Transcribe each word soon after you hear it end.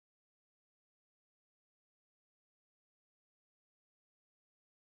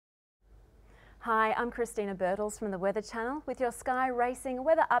Hi, I'm Christina Birtles from the Weather Channel with your Sky Racing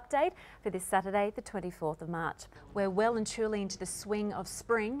weather update for this Saturday, the 24th of March. We're well and truly into the swing of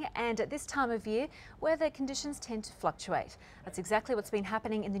spring, and at this time of year, weather conditions tend to fluctuate. That's exactly what's been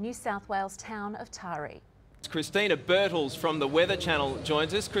happening in the New South Wales town of Taree. Christina Birtles from the Weather Channel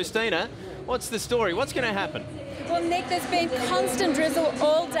joins us. Christina, what's the story? What's going to happen? Well, Nick, there's been constant drizzle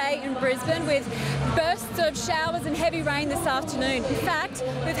all day in Brisbane with bursts of showers and heavy rain this afternoon. In fact,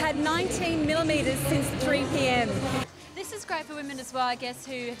 we've had 19 millimetres since 3 p.m. This is great for women as well, I guess,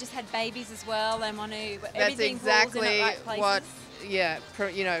 who have just had babies as well and want to... That's exactly what,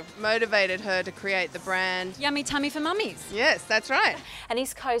 motivated her to create the brand. Yummy tummy for mummies. Yes, that's right. An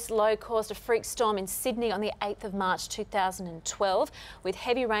East Coast low caused a freak storm in Sydney on the 8th of March 2012, with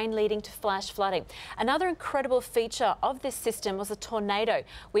heavy rain leading to flash flooding. Another incredible feature of this system was a tornado,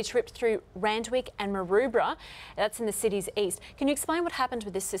 which ripped through Randwick and Maroubra. That's in the city's east. Can you explain what happened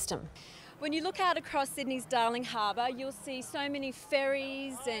with this system? When you look out across Sydney's Darling Harbour, you'll see so many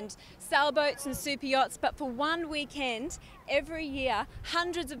ferries and sailboats and super yachts, but for one weekend, every year,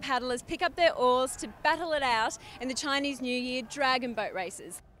 hundreds of paddlers pick up their oars to battle it out in the Chinese New Year dragon boat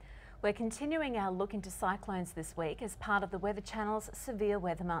races. We're continuing our look into cyclones this week as part of the Weather Channel's Severe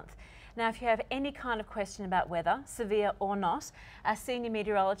Weather Month. Now, if you have any kind of question about weather, severe or not, our senior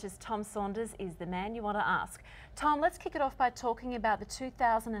meteorologist Tom Saunders is the man you want to ask. Tom, let's kick it off by talking about the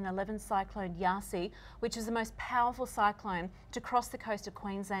 2011 cyclone Yasi, which was the most powerful cyclone to cross the coast of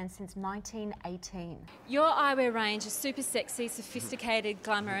Queensland since 1918. Your eyewear range is super sexy, sophisticated,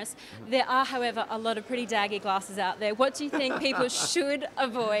 glamorous. There are, however, a lot of pretty daggy glasses out there. What do you think people should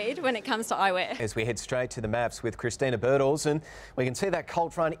avoid when it comes to eyewear? As we head straight to the maps with Christina Birtles, and we can see that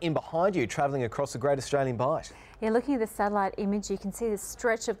cold front in behind you travelling across the Great Australian Bight. Yeah, looking at the satellite image, you can see this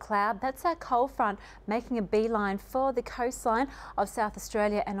stretch of cloud. That's our cold front making a beeline for the coastline of South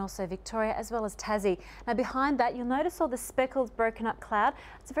Australia and also Victoria, as well as Tassie. Now behind that, you'll notice all the speckled, broken up cloud.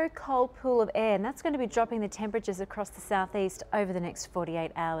 It's a very cold pool of air, and that's going to be dropping the temperatures across the southeast over the next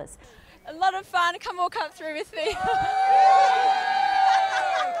 48 hours. A lot of fun. Come walk up through with me.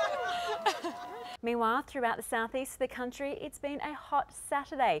 Meanwhile, throughout the southeast of the country, it's been a hot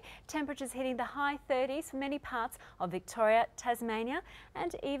Saturday. Temperatures hitting the high 30s for many parts of Victoria, Tasmania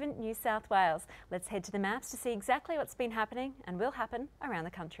and even New South Wales. Let's head to the maps to see exactly what's been happening and will happen around the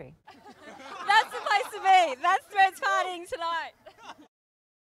country. That's the place to be. That's where it's partying tonight.